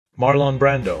Marlon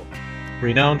Brando,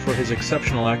 renowned for his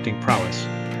exceptional acting prowess,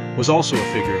 was also a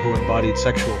figure who embodied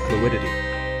sexual fluidity.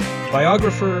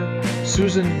 Biographer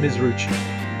Susan Mizruchi,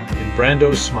 in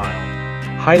Brando's Smile,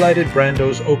 highlighted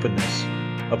Brando's openness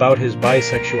about his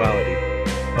bisexuality,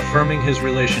 affirming his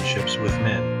relationships with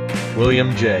men.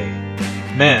 William J.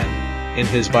 Mann, in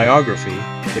his biography,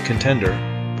 The Contender,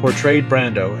 portrayed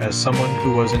Brando as someone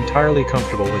who was entirely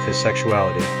comfortable with his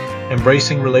sexuality,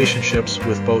 embracing relationships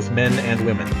with both men and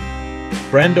women.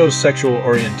 Brando's sexual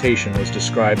orientation was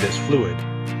described as fluid,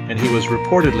 and he was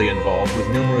reportedly involved with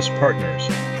numerous partners.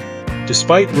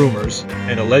 Despite rumors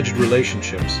and alleged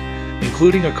relationships,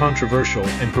 including a controversial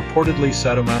and purportedly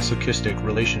sadomasochistic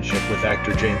relationship with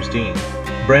actor James Dean,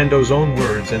 Brando's own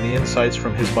words and the insights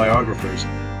from his biographers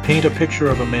paint a picture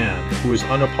of a man who is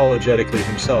unapologetically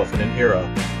himself in an era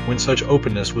when such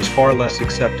openness was far less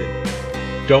accepted.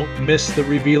 Don't miss the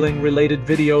revealing related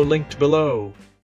video linked below.